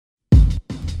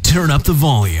Turn up the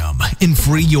volume and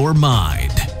free your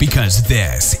mind, because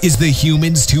this is the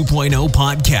Humans 2.0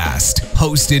 podcast,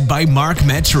 hosted by Mark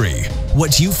Metry.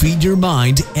 What you feed your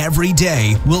mind every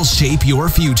day will shape your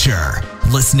future.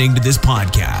 Listening to this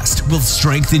podcast will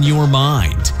strengthen your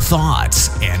mind,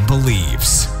 thoughts, and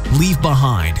beliefs. Leave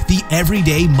behind the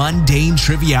everyday mundane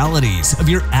trivialities of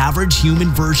your average human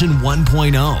version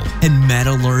 1.0 and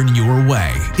meta learn your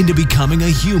way into becoming a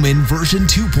human version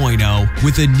 2.0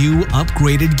 with a new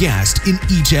upgraded guest in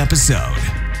each episode.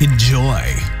 Enjoy.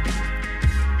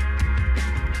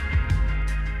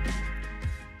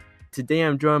 Today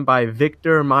I'm joined by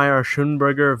Viktor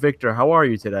Mayer-Schönberger. Viktor, how are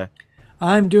you today?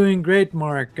 I'm doing great,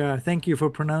 Mark. Thank you for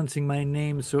pronouncing my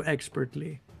name so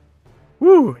expertly.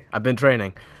 Woo! I've been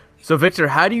training. So, Viktor,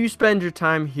 how do you spend your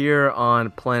time here on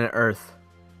planet Earth?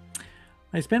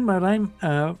 I spend my time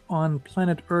on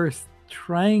planet Earth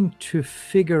trying to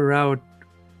figure out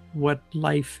what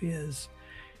life is.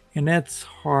 And that's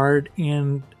hard,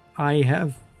 and I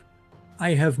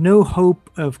have no hope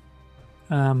of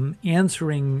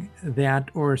answering that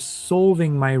or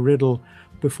solving my riddle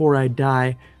before I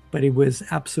die, but it was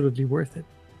absolutely worth it.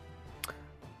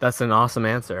 That's an awesome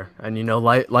answer. And you know,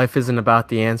 life isn't about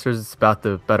the answers, it's about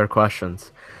the better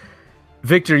questions.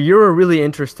 Viktor, you're a really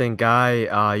interesting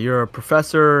guy. You're a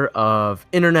professor of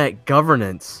internet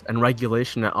governance and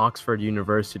regulation at Oxford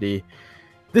University.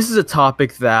 This is a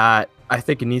topic that I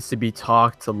think it needs to be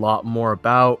talked a lot more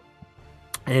about.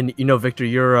 And you know, Viktor,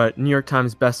 you're a New York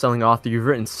Times bestselling author. You've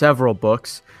written several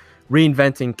books.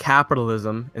 Reinventing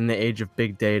Capitalism in the Age of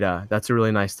Big Data. That's a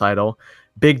really nice title.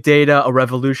 Big Data, a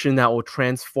revolution that will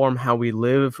transform how we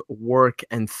live, work,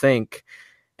 and think,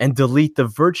 and delete the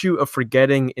virtue of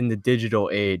forgetting in the digital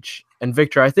age. And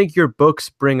Viktor, I think your books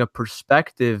bring a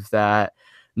perspective that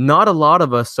not a lot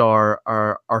of us are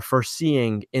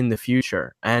foreseeing in the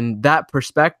future. And that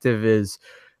perspective is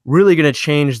really going to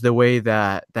change the way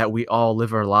that we all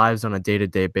live our lives on a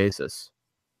day-to-day basis.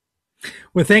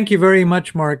 Well, thank you very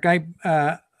much, Mark.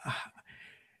 I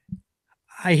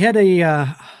had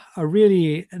a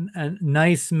really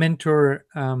nice mentor,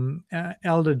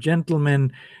 elder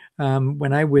gentleman,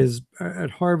 when I was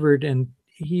at Harvard, and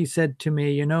he said to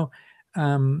me, you know,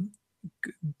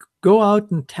 go out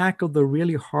and tackle the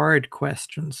really hard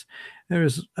questions. There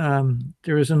is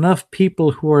enough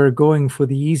people who are going for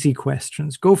the easy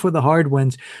questions. Go for the hard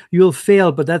ones. You'll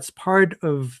fail, but that's part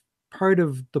of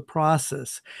the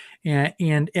process.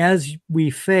 And as we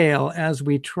fail, as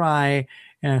we try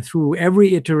through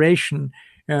every iteration,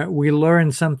 we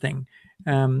learn something.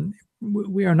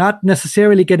 We are not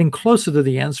necessarily getting closer to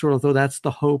the answer, although that's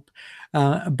the hope.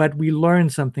 But we learn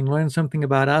something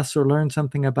about us, or learn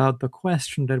something about the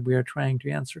question that we are trying to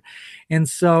answer. And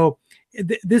so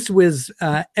this was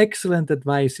excellent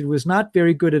advice. It was not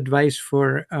very good advice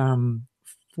for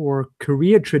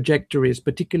career trajectories,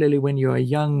 particularly when you're a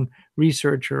young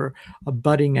researcher, a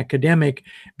budding academic,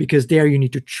 because there you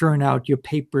need to churn out your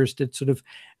papers that sort of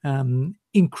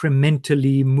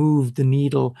incrementally move the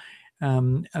needle.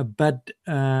 But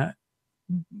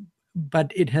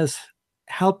it has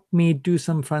helped me do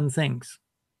some fun things.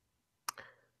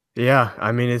 Yeah,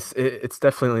 I mean, it's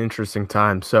definitely an interesting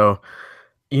time. So,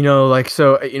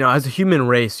 as a human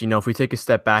race, if we take a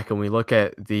step back and we look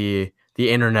at the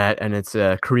internet and its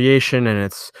creation, and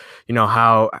its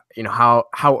how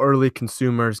early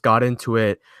consumers got into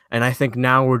it, and I think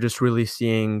now we're just really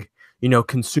seeing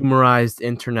consumerized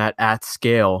internet at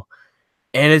scale,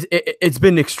 and it's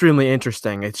been extremely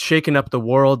interesting. It's shaken up the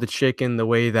world. It's shaken the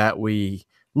way that we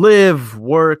live,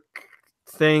 work,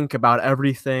 think about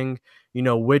everything.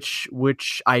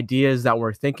 Which ideas that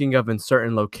we're thinking of in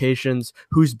certain locations,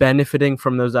 who's benefiting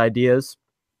from those ideas.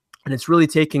 And it's really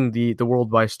taking the world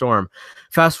by storm.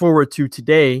 Fast forward to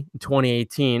today,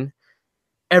 2018,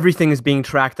 everything is being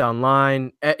tracked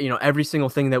online. Every single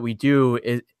thing that we do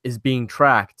is being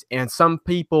tracked. And some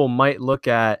people might look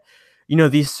at,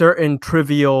 these certain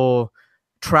trivial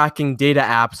tracking data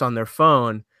apps on their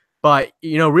phone, but,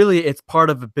 really it's part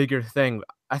of a bigger thing.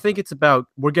 I think it's about,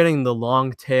 we're getting the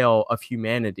long tail of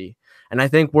humanity. And I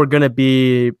think we're going to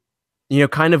be,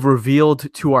 kind of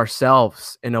revealed to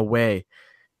ourselves in a way.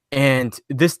 And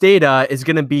this data is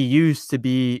going to be used to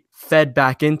be fed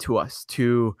back into us,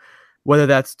 to whether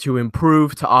that's to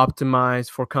improve, to optimize,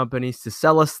 for companies to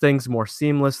sell us things more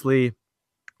seamlessly.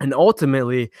 And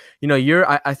ultimately,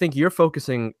 I think you're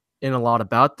focusing in a lot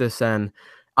about this, and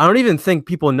I don't even think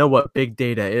people know what big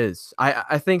data is.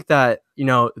 I think that,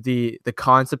 the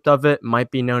concept of it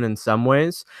might be known in some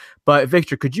ways, but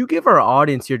Viktor, could you give our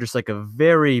audience here just like a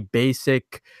very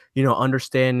basic,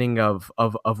 understanding of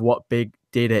what big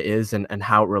data is and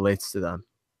how it relates to them?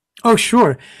 Oh,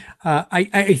 sure.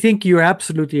 I think you're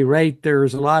absolutely right.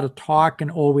 There's a lot of talk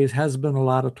and always has been a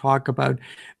lot of talk about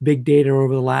big data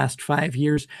over the last 5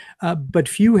 years, but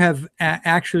few have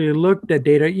actually looked at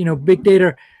data. Big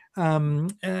data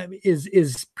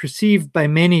is perceived by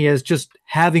many as just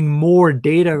having more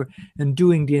data and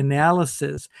doing the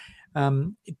analysis.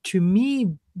 To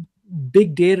me,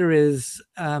 big data is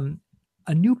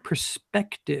a new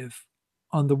perspective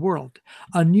on the world,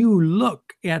 a new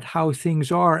look at how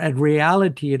things are, at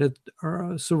reality that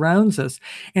surrounds us.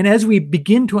 And as we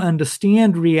begin to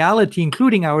understand reality,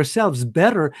 including ourselves,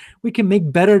 better, we can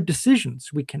make better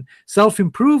decisions. We can self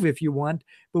improve if you want,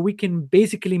 but we can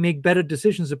basically make better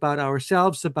decisions about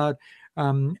ourselves, about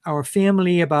our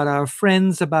family, about our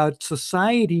friends, about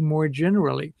society more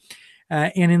generally.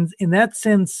 And in that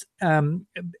sense,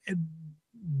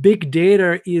 big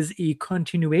data is a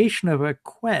continuation of a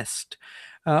quest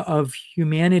of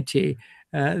humanity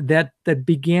that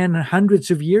began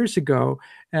hundreds of years ago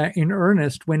in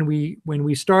earnest when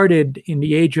we started in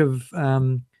the age of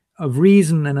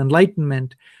reason and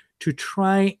enlightenment to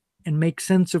try and make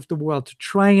sense of the world, to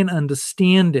try and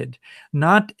understand it,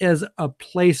 not as a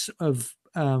place of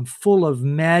full of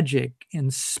magic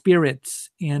and spirits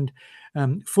and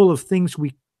full of things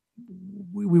we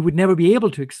would never be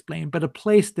able to explain, but a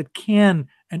place that can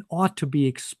and ought to be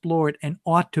explored and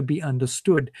ought to be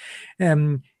understood.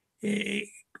 Um, eh,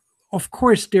 of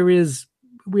course,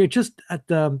 we're just at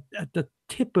the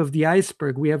tip of the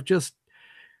iceberg. We have just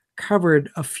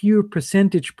covered a few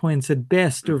percentage points at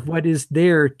best of what is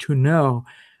there to know.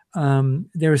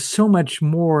 There's so much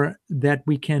more that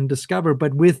we can discover,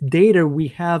 but with data, we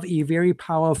have a very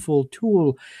powerful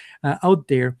tool out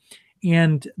there.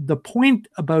 And the point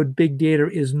about big data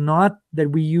is not that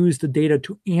we use the data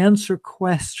to answer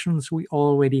questions we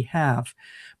already have,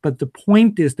 but the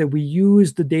point is that we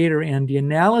use the data and the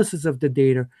analysis of the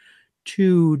data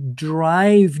to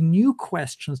drive new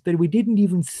questions that we didn't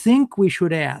even think we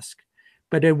should ask,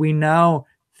 but that we now,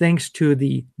 thanks to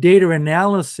the data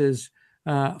analysis,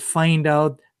 find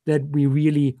out that we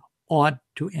really ought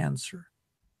to answer.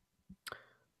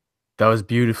 That was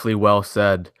beautifully well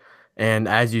said. And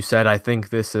as you said, I think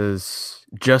this is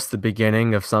just the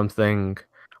beginning of something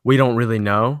we don't really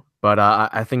know, but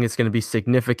I think it's going to be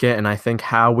significant. And I think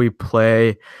how we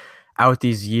play out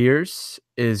these years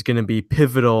is going to be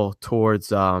pivotal towards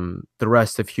the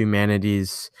rest of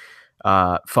humanity's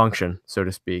function, so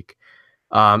to speak.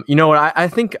 You know what I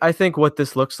think what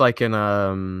this looks like in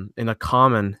a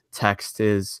common text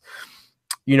is,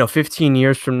 15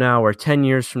 years from now or 10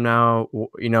 years from now,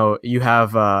 you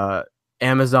have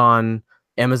Amazon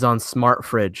Amazon smart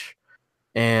fridge,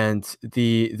 and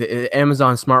the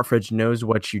Amazon smart fridge knows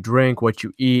what you drink, what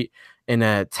you eat in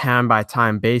a time by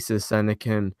time basis, and it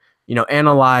can,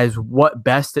 analyze what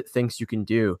best it thinks you can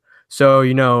do. So,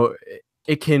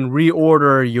 it can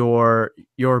reorder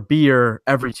your beer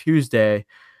every Tuesday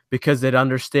because it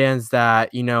understands that,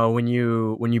 when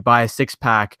you buy a six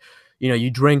pack,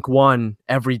 you drink one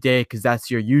every day because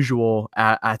that's your usual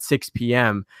at 6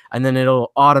 p.m. And then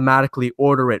it'll automatically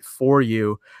order it for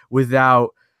you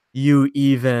without you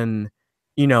even,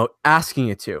 asking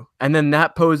it to. And then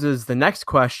that poses the next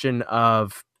question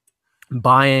of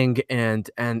buying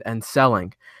and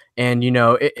selling. And,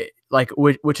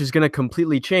 which is going to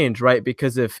completely change, right?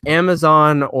 Because if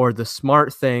Amazon or the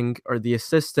smart thing or the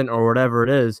assistant or whatever it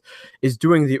is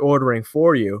doing the ordering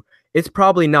for you, it's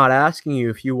probably not asking you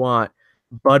if you want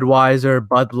Budweiser,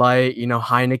 Bud Light,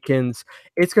 Heineken's.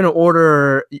 It's going to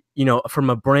order, from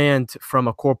a brand, from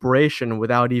a corporation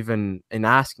without even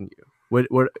asking you.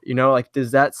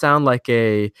 Does that sound like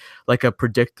a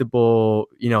predictable,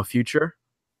 future?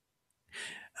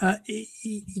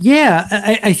 Yeah,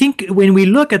 I think when we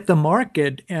look at the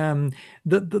market,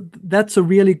 that's a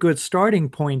really good starting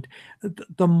point.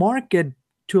 The market,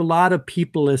 to a lot of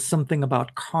people, is something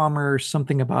about commerce,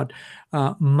 something about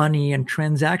money and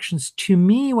transactions. To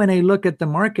me, when I look at the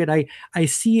market, I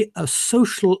see a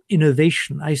social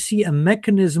innovation. I see a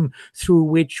mechanism through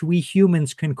which we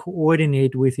humans can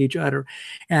coordinate with each other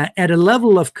at a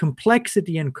level of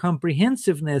complexity and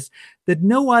comprehensiveness that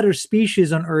no other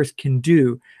species on Earth can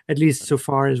do, at least so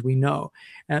far as we know.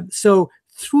 So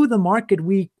through the market,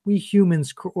 we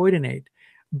humans coordinate,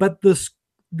 but this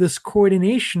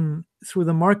coordination through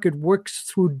the market works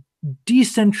through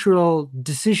decentral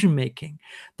decision making.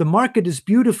 The market is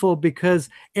beautiful because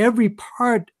every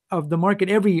part of the market,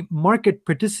 every market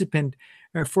participant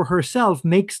for herself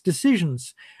makes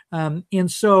decisions.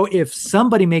 And so if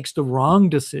somebody makes the wrong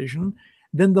decision,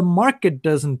 then the market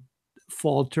doesn't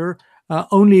falter.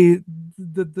 Only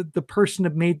the person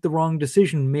that made the wrong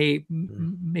decision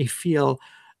may feel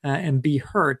and be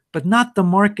hurt, but not the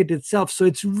market itself. So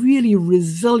it's really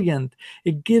resilient.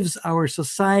 It gives our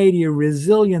society a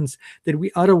resilience that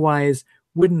we otherwise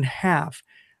wouldn't have.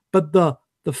 But the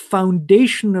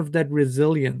foundation of that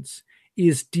resilience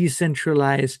is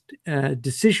decentralized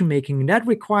decision making. And that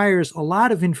requires a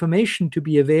lot of information to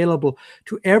be available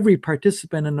to every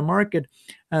participant in the market,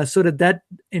 so that that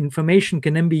information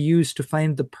can then be used to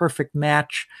find the perfect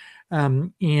match,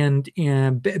 and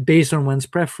based on one's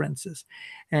preferences.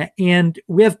 And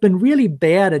we have been really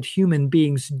bad at human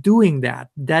beings doing that.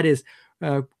 That is,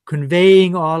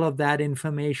 conveying all of that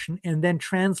information and then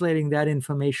translating that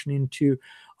information into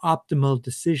optimal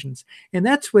decisions. And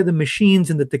that's where the machines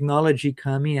and the technology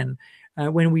come in.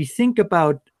 When we think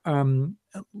about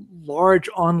large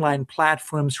online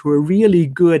platforms who are really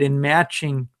good in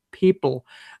matching people,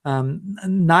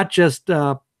 not just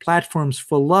platforms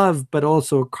for love, but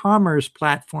also commerce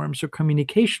platforms or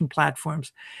communication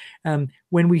platforms.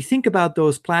 When we think about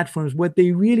those platforms, what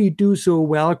they really do so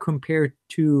well compared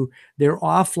to their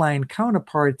offline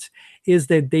counterparts is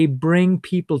that they bring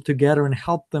people together and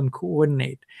help them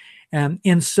coordinate.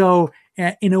 And so,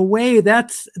 in a way,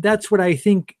 that's what I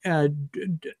think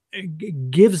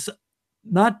gives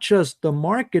not just the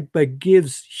market, but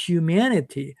gives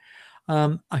humanity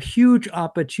a huge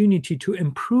opportunity to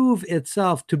improve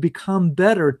itself, to become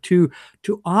better, to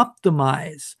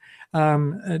optimize,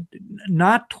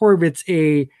 not towards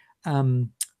a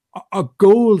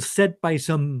goal set by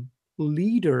some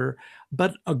leader,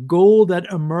 but a goal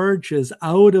that emerges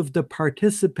out of the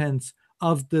participants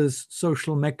of this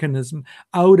social mechanism,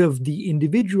 out of the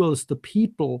individuals, the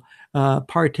people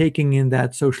partaking in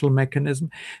that social mechanism.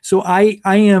 So I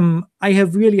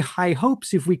have really high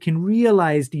hopes if we can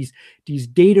realize these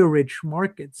data-rich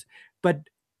markets, but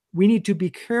we need to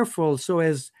be careful so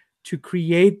as to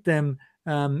create them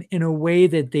in a way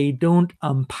that they don't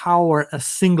empower a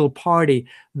single party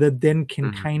that then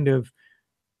can kind of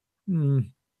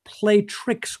play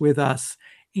tricks with us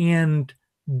and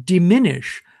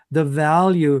diminish the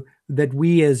value that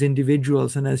we as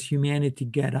individuals and as humanity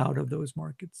get out of those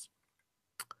markets.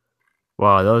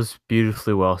 Wow, that was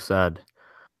beautifully well said.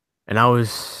 And I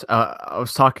was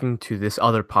talking to this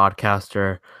other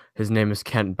podcaster. His name is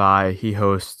Kent Bai. He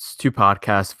hosts two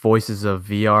podcasts, Voices of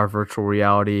VR, Virtual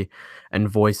Reality, and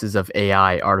Voices of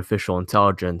AI, Artificial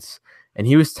Intelligence. And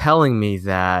he was telling me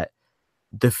that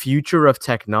the future of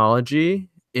technology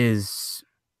is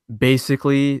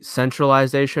basically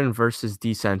centralization versus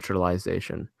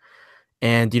decentralization.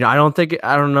 And I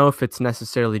don't know if it's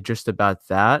necessarily just about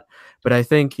that, but I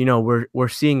think we're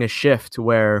seeing a shift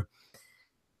where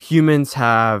humans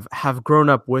have grown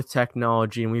up with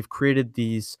technology and we've created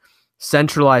these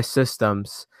centralized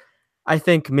systems. I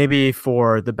think maybe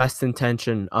for the best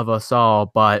intention of us all,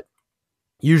 but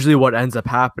usually what ends up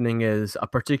happening is a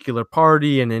particular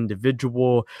party, an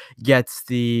individual gets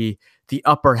the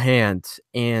upper hand,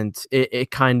 and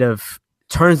it kind of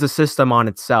turns the system on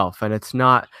itself, and it's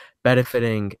not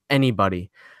benefiting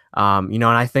anybody. And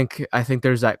I think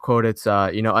there's that quote. It's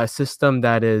a system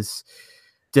that is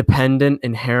dependent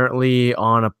inherently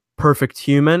on a perfect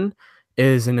human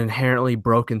is an inherently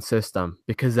broken system,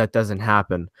 because that doesn't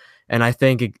happen. And I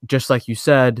think just like you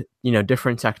said,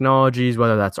 different technologies,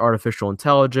 whether that's artificial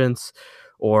intelligence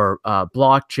or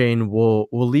blockchain, will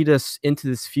lead us into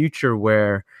this future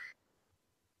where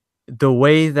the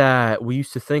way that we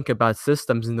used to think about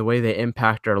systems and the way they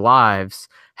impact our lives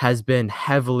has been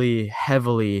heavily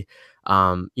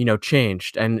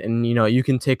changed. And you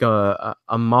can take a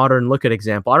modern look at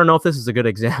example. I don't know if this is a good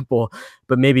example,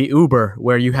 but maybe Uber,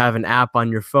 where you have an app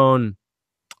on your phone,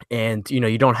 and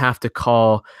you don't have to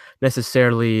call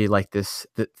necessarily like this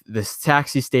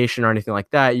taxi station or anything like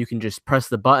that. You can just press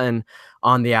the button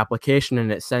on the application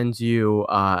and it sends you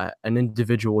an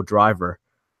individual driver.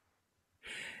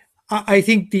 I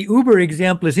think the Uber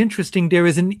example is interesting. There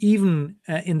is an even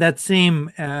in that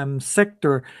same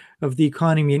sector of the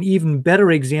economy, an even better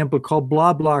example called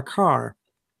BlaBlaCar.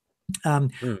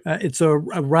 It's a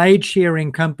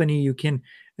ride-sharing company. You can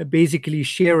basically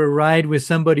share a ride with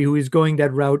somebody who is going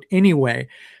that route anyway.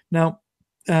 Now,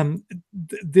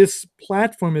 this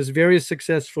platform is very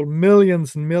successful.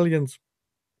 Millions and millions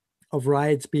of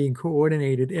rides being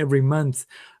coordinated every month,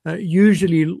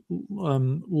 usually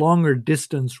longer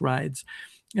distance rides,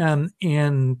 and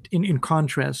in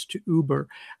contrast to Uber.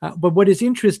 But what is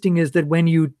interesting is that when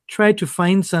you try to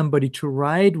find somebody to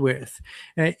ride with,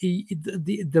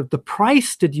 the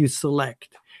price that you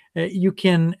select, you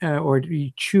can or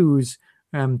you choose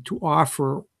to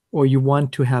offer, or you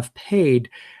want to have paid,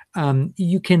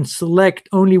 you can select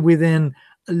only within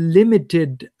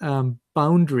limited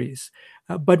boundaries.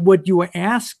 But what you are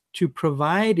asked to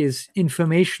provide is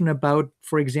information about,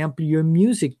 for example, your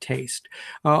music taste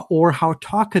or how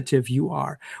talkative you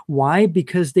are. Why?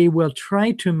 Because they will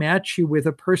try to match you with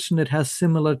a person that has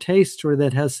similar tastes or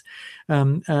that has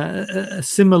a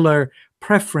similar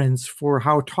preference for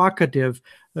how talkative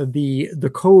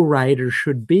the co-rider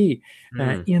should be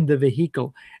in the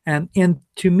vehicle. And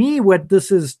to me, what this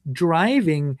is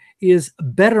driving is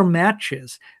better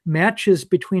matches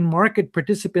between market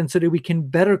participants so that we can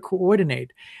better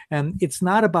coordinate. And it's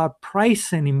not about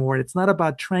price anymore. It's not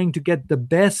about trying to get the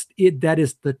best that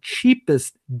is the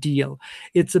cheapest deal.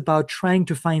 It's about trying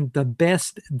to find the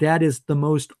best that is the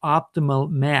most optimal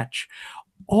match,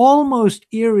 almost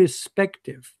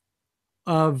irrespective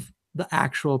of the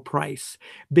actual price,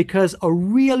 because a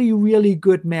really, really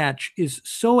good match is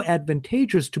so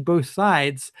advantageous to both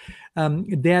sides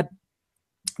that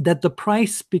the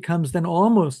price becomes then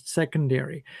almost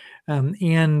secondary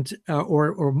and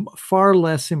or far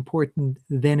less important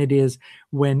than it is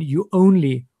when you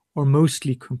only or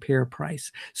mostly compare price.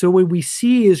 So what we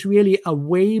see is really a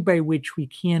way by which we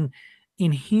can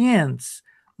enhance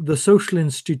the social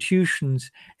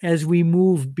institutions as we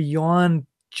move beyond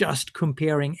just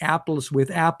comparing apples with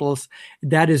apples.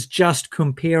 That is just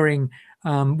comparing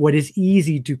what is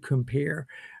easy to compare.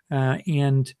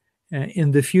 And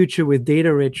in the future, with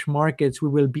data-rich markets, we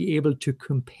will be able to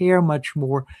compare much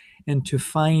more and to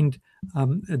find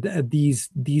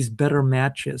these better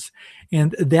matches.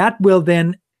 And that will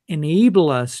then enable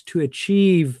us to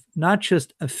achieve not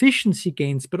just efficiency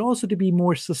gains, but also to be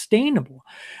more sustainable.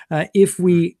 If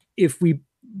we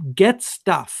get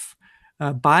stuff,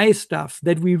 buy stuff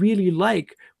that we really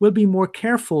like, we'll be more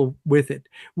careful with it.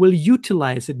 We'll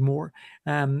utilize it more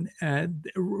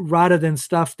rather than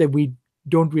stuff that we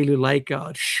don't really like,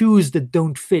 shoes that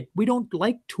don't fit. We don't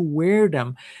like to wear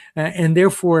them. And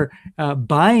therefore,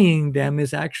 buying them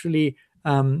is actually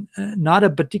not a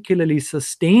particularly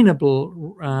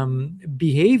sustainable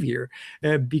behavior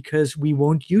because we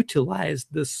won't utilize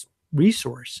this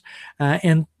resource.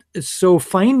 And so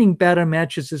finding better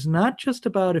matches is not just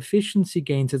about efficiency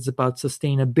gains, it's about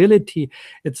sustainability.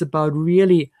 It's about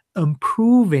really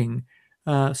improving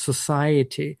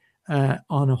society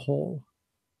on a whole.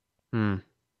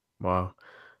 Wow.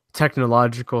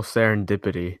 Technological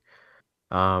serendipity.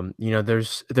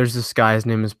 There's this guy, his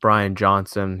name is Brian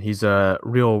Johnson. He's a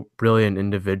real brilliant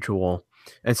individual.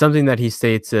 And something that he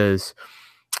states is,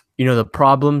 the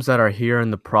problems that are here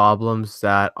and the problems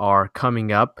that are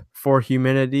coming up for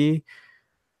humanity,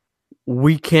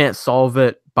 we can't solve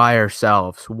it by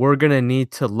ourselves. We're going to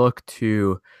need to look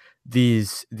to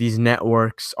these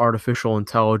networks, artificial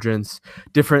intelligence,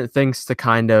 different things to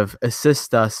kind of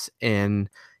assist us in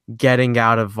getting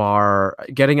out of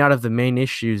the main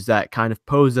issues that kind of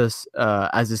pose us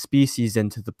as a species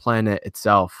and to the planet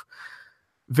itself.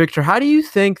 Victor, how do you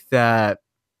think that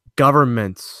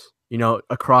governments,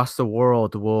 across the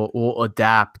world will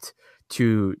adapt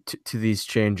to these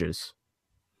changes?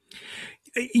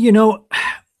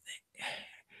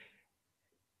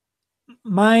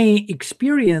 My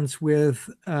experience with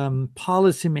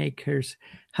policymakers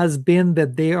has been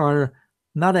that they are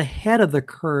not ahead of the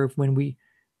curve when we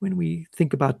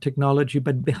think about technology,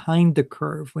 but behind the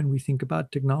curve when we think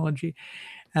about technology.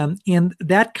 And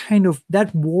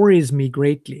that worries me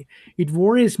greatly. It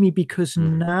worries me because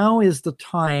now is the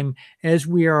time, as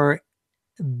we are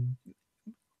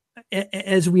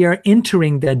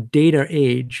entering that data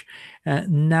age,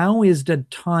 now is the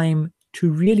time to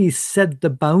really set the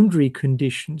boundary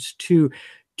conditions, to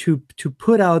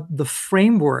put out the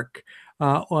framework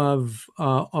of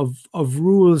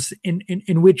rules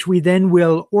in which we then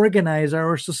will organize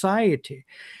our society.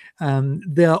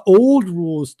 The old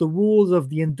rules, the rules of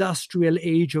the industrial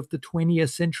age of the 20th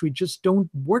century, just don't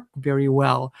work very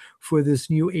well for this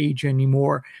new age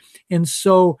anymore. And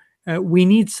so we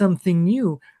need something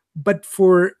new. But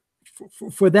for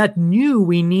that new,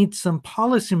 we need some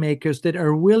policymakers that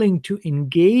are willing to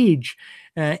engage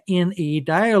in a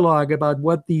dialogue about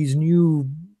what these new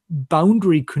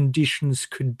boundary conditions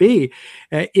could be.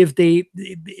 If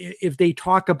they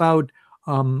talk about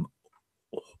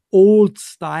old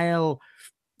style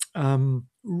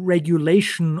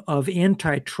regulation of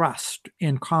antitrust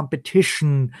and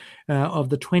competition of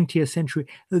the 20th century,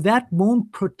 that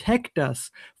won't protect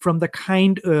us from the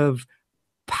kind of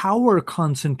power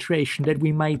concentration that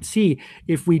we might see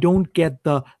if we don't get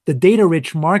the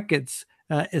data-rich markets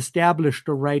established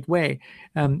the right way.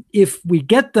 If we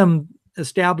get them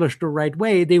established the right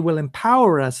way, they will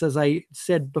empower us, as I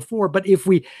said before. But if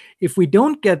we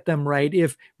don't get them right,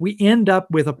 if we end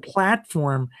up with a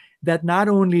platform that not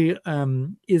only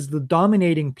is the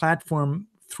dominating platform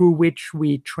through which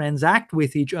we transact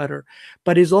with each other,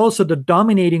 but is also the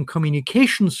dominating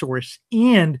communication source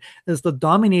and as the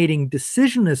dominating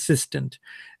decision assistant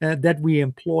that we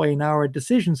employ in our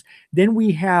decisions, then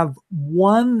we have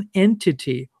one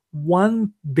entity,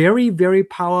 one very, very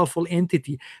powerful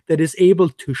entity that is able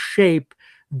to shape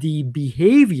the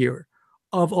behavior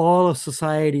of all of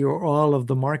society or all of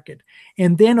the market.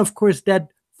 And then, of course, that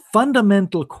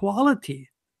fundamental quality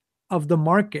of the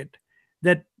market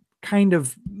that kind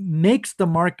of makes the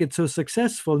market so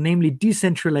successful, namely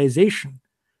decentralization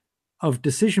of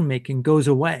decision making, goes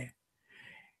away,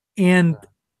 and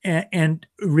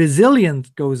resilience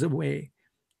goes away,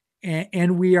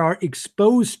 and we are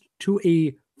exposed to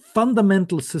a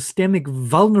fundamental systemic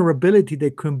vulnerability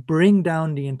that can bring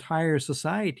down the entire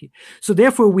society. So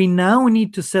therefore, we now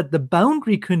need to set the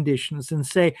boundary conditions and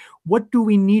say, what do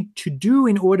we need to do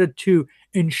in order to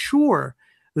ensure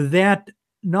that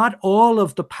not all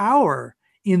of the power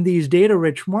in these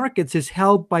data-rich markets is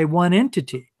held by one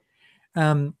entity?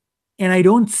 And I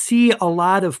don't see a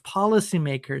lot of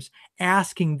policymakers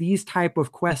asking these type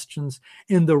of questions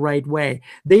in the right way.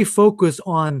 They focus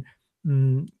on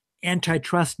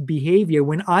antitrust behavior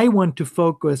when I want to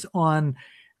focus on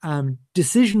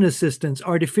decision assistance,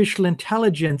 artificial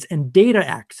intelligence, and data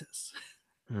access.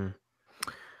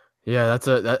 Yeah,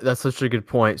 that's such a good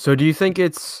point. So do you think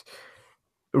it's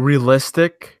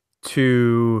realistic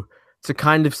to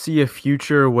kind of see a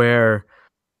future where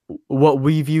what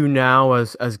we view now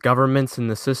as governments and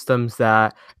the systems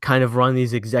that kind of run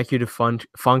these executive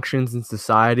functions in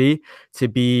society to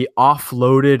be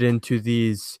offloaded into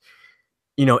these,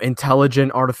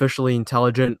 artificially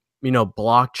intelligent,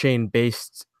 blockchain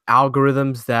based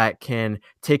algorithms that can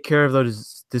take care of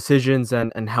those decisions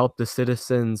and help the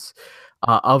citizens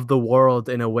of the world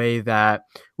in a way that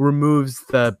removes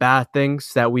the bad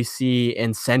things that we see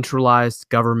in centralized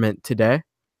government today?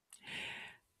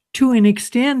 To an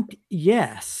extent,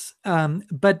 yes,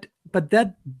 but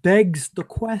that begs the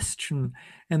question,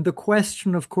 and the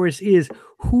question, of course, is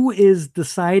who is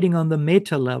deciding on the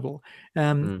meta level?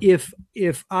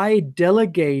 If I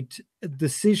delegate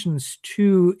decisions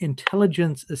to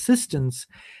intelligence assistants,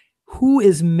 who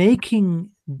is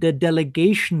making the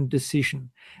delegation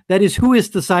decision? That is, who is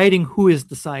deciding who is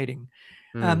deciding,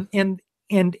 and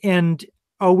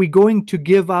are we going to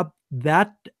give up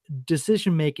that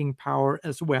decision-making power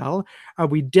as well? Are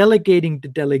we delegating the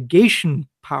delegation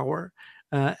power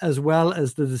as well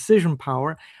as the decision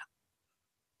power?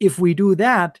 If we do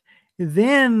that,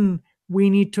 then we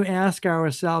need to ask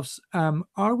ourselves,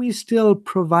 are we still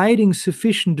providing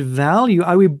sufficient value?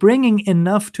 Are we bringing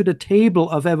enough to the table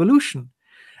of evolution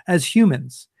as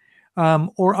humans?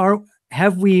 Or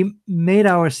have we made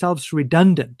ourselves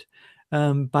redundant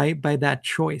by that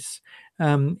choice?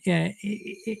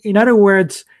 In other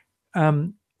words,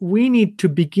 we need to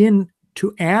begin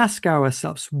to ask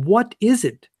ourselves, what is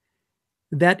it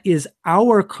that is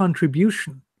our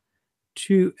contribution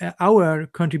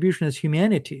as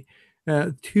humanity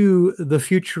to the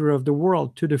future of the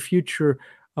world, to the future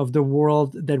of the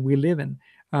world that we live in?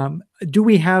 Do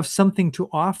we have something to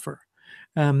offer?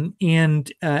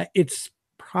 And it's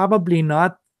probably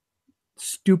not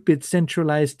stupid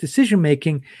centralized decision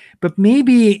making, but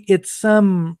maybe it's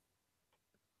some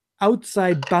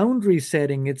outside boundary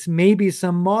setting. It's maybe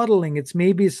some modeling. It's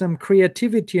maybe some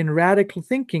creativity and radical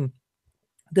thinking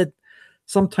that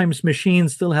sometimes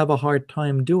machines still have a hard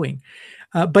time doing.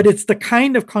 But it's the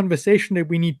kind of conversation that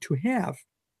we need to have.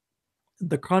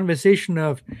 The conversation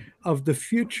of the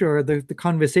future, the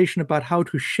conversation about how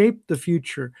to shape the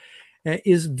future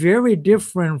is very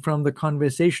different from the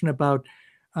conversation about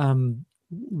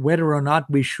whether or not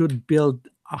we should build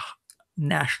a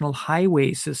national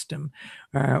highway system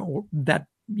or that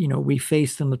we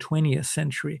faced in the 20th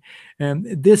century.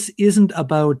 This isn't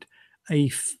about a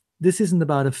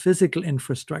physical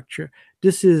infrastructure.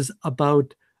 This is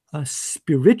about a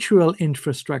spiritual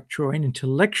infrastructure or an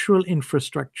intellectual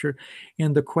infrastructure,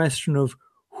 and the question of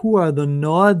who are the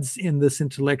nodes in this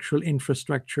intellectual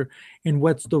infrastructure and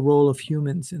what's the role of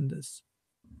humans in this.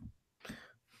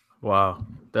 Wow,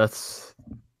 that's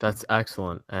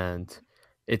excellent, and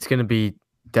it's going to be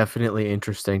definitely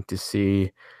interesting to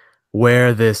see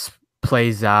where this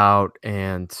plays out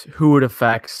and who it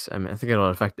affects. I mean, I think it'll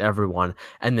affect everyone,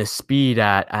 and the speed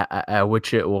at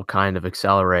which it will kind of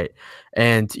accelerate.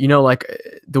 And like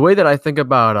the way that I think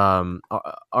about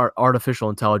artificial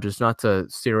intelligence, not to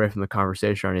steer away from the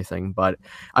conversation or anything, but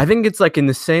I think it's like in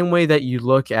the same way that you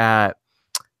look at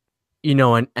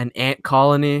an ant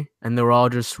colony, and they're all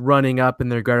just running up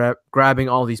and they're grabbing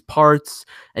all these parts,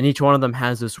 and each one of them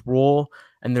has this role,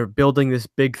 and they're building this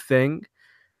big thing.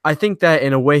 I think that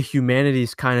in a way humanity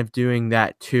is kind of doing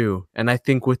that too. And I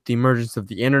think with the emergence of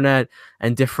the internet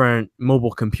and different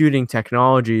mobile computing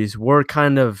technologies, we're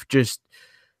kind of just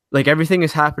like everything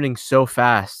is happening so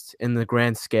fast in the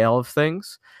grand scale of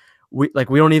things. We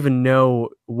don't even know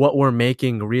what we're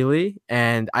making really.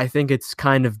 And I think it's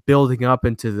kind of building up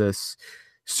into this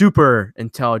super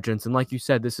intelligence. And like you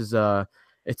said, it's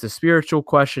a spiritual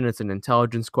question, it's an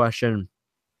intelligence question.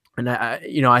 And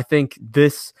I think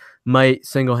this might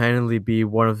single-handedly be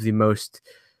one of the most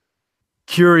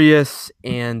curious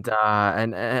and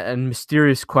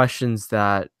mysterious questions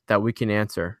that we can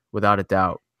answer without a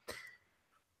doubt.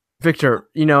 Victor,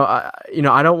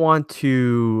 I don't want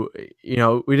to,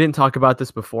 we didn't talk about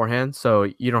this beforehand, so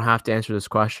you don't have to answer this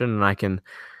question, and I can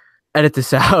edit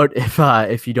this out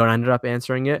if you don't end up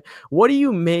answering it. What do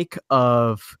you make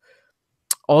of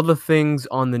all the things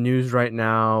on the news right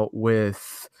now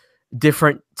with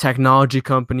different technology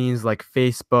companies like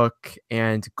Facebook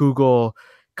and Google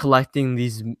collecting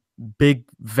these big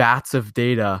vats of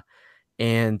data?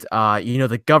 And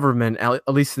the government, at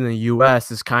least in the US,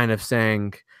 is kind of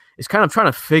trying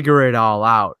to figure it all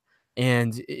out.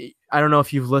 And I don't know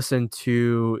if you've listened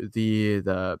to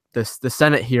the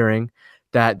Senate hearing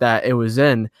that it was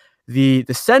in. The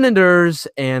senators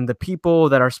and the people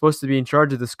that are supposed to be in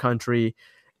charge of this country,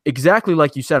 exactly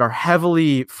like you said, are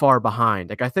heavily far behind.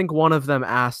 Like I think one of them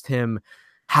asked him,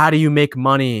 "How do you make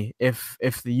money if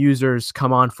the users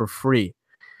come on for free?"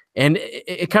 And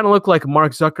it kind of looked like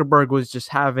Mark Zuckerberg was just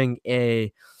having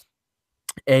a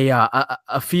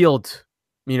field,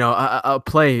 a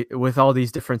play with all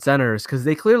these different senators, because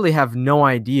they clearly have no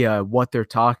idea what they're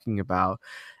talking about.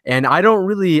 And I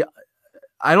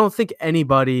don't think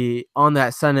anybody on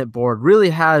that Senate board really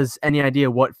has any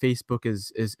idea what Facebook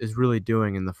is really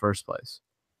doing in the first place.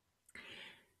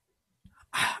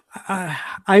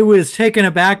 I was taken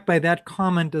aback by that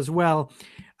comment as well.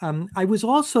 I was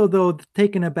also, though,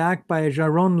 taken aback by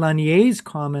Jaron Lanier's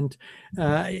comment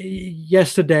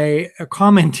yesterday,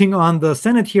 commenting on the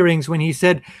Senate hearings when he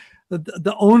said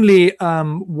the only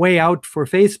way out for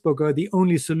Facebook, or the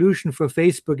only solution for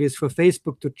Facebook, is for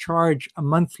Facebook to charge a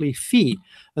monthly fee,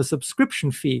 a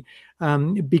subscription fee,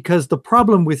 because the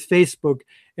problem with Facebook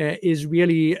is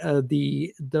really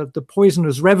the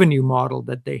poisonous revenue model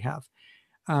that they have.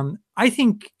 I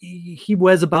think he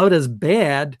was about as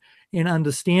bad in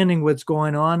understanding what's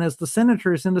going on as the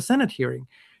senators in the Senate hearing.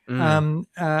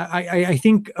 I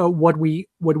think what we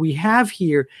have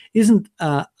here isn't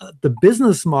the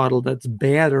business model that's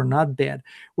bad or not bad.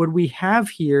 What we have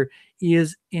here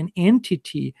is an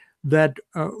entity that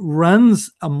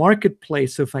runs a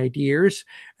marketplace of ideas,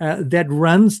 that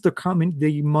runs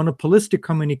the monopolistic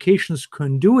communications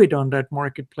conduit on that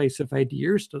marketplace of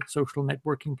ideas, the social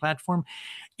networking platform,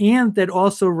 and that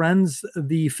also runs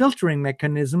the filtering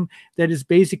mechanism that is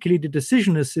basically the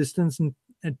decision assistance and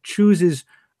chooses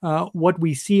what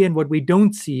we see and what we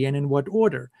don't see and in what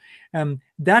order.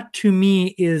 That to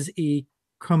me is a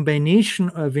combination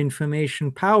of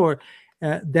information power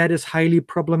that is highly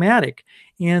problematic,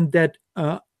 and that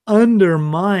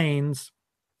undermines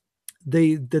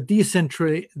the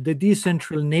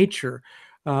decentral nature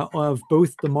of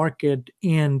both the market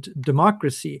and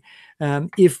democracy.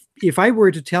 If I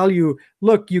were to tell you,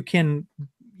 look, you can,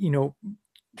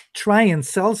 try and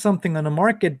sell something on a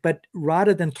market, but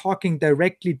rather than talking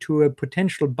directly to a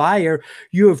potential buyer,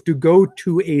 you have to go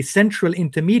to a central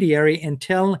intermediary and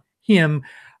tell him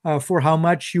for how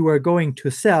much you are going to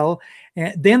sell.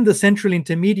 Then the central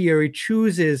intermediary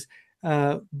chooses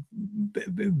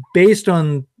based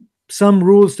on some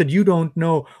rules that you don't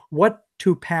know what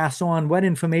to pass on, what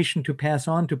information to pass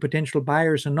on to potential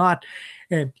buyers or not.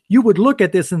 You would look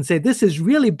at this and say, this is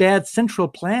really bad central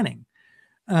planning.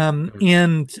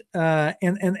 And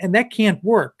that can't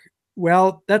work.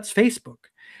 Well, that's Facebook.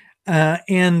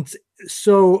 And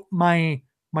so my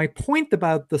point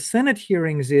about the Senate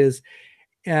hearings is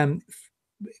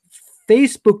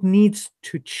Facebook needs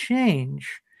to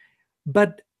change,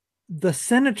 but the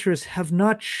senators have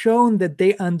not shown that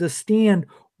they understand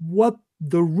what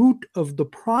the root of the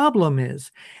problem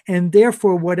is, and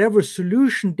therefore whatever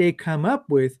solution they come up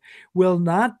with will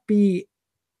not be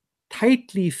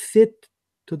tightly fit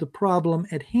to the problem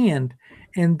at hand,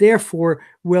 and therefore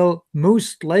will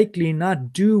most likely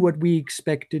not do what we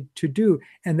expected to do.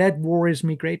 And that worries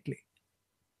me greatly.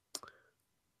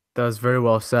 That was very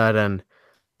well said. And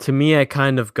to me, I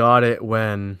kind of got it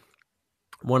when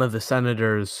one of the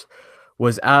senators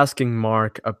was asking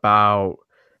Mark about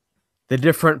the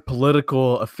different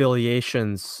political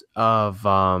affiliations of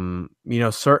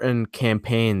certain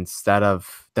campaigns that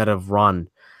have run.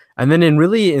 And then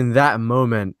in that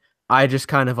moment, I just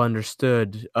kind of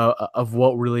understood of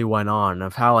what really went on,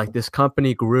 of how like this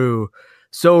company grew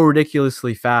so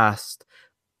ridiculously fast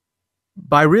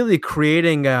by really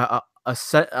creating a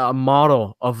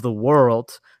model of the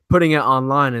world, putting it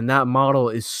online, and that model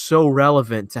is so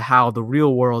relevant to how the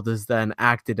real world is then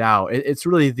acted out. It's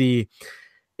really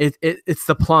it's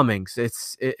the plumbings,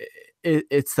 it's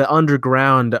the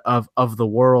underground of the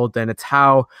world, and it's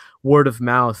how word of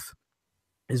mouth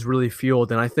is really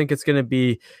fueled. And I think it's going to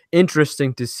be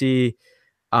interesting to see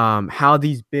how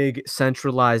these big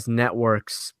centralized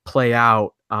networks play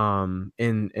out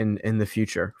in the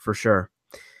future, for sure.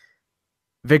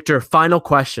 Viktor, final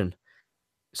question.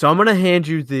 So I'm going to hand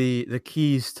you the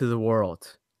keys to the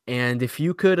world, and if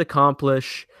you could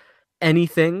accomplish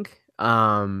anything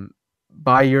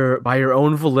by your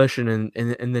own volition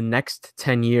in the next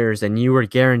 10 years, and you were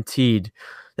guaranteed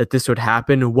that this would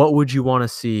happen, what would you want to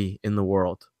see in the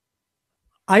world?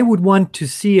 I would want to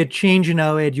see a change in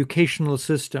our educational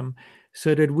system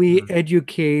so that we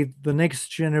educate the next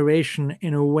generation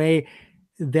in a way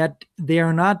that they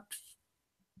are not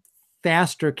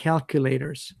faster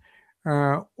calculators,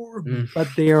 but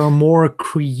they are more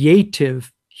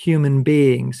creative human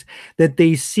beings, that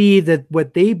they see that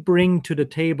what they bring to the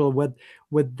table,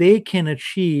 what they can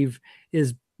achieve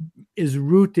is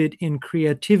rooted in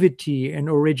creativity and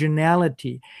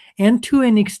originality, and to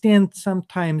an extent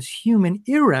sometimes human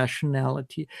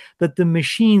irrationality that the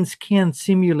machines can't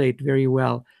simulate very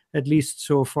well, at least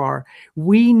so far.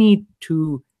 We need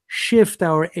to shift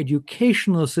our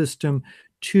educational system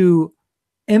to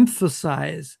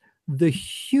emphasize the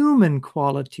human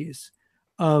qualities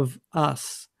of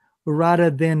us rather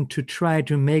than to try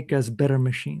to make us better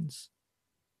machines.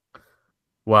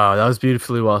 Wow, that was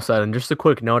beautifully well said. And just a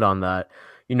quick note on that,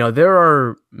 there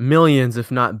are millions, if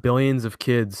not billions, of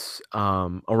kids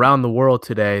around the world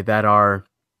today that are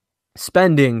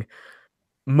spending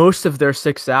most of their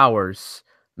 6 hours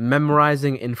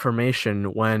memorizing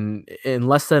information when in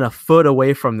less than a foot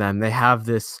away from them, they have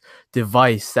this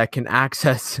device that can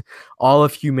access all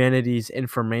of humanity's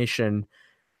information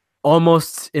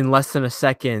almost in less than a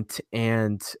second.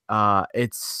 And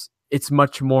it's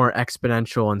much more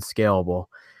exponential and scalable.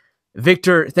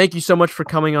 Viktor, thank you so much for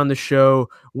coming on the show.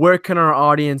 Where can our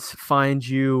audience find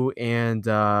you and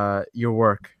your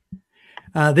work?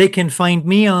 They can find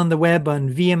me on the web on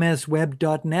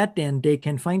vmsweb.net, and they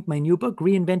can find my new book,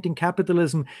 Reinventing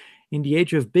Capitalism in the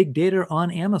Age of Big Data, on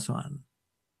Amazon.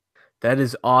 That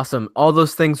is awesome. All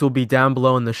those things will be down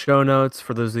below in the show notes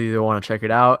for those of you that want to check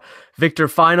it out. Viktor,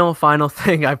 final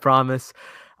thing, I promise.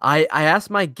 I asked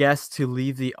my guests to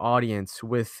leave the audience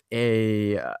with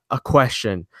a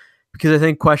question, because I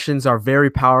think questions are very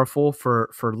powerful for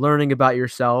learning about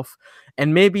yourself,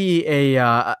 and maybe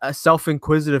a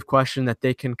self-inquisitive question that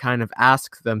they can kind of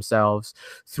ask themselves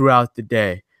throughout the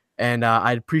day. And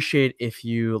I'd appreciate if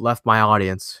you left my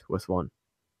audience with one.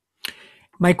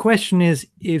 My question is,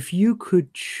 if you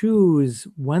could choose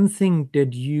one thing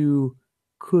that you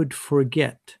could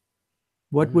forget,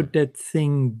 what would that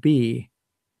thing be?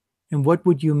 And what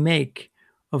would you make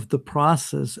of the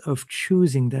process of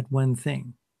choosing that one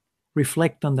thing?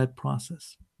 Reflect on that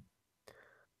process.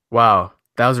 Wow,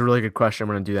 that was a really good question. I'm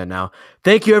going to do that now.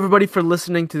 Thank you, everybody, for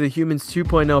listening to the Humans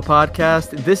 2.0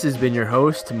 podcast. This has been your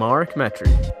host, Mark Metry.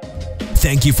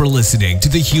 Thank you for listening to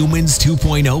the Humans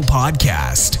 2.0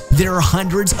 podcast. There are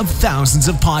hundreds of thousands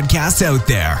of podcasts out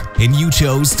there, and you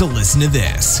chose to listen to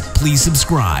this. Please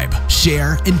subscribe,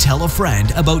 share, and tell a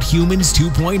friend about Humans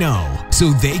 2.0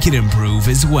 so they can improve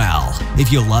as well.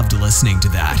 If you loved listening to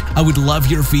that, I would love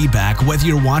your feedback, whether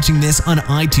you're watching this on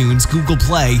iTunes, Google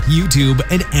Play, YouTube,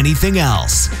 and anything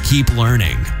else. Keep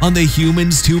learning on the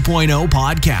Humans 2.0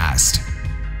 podcast.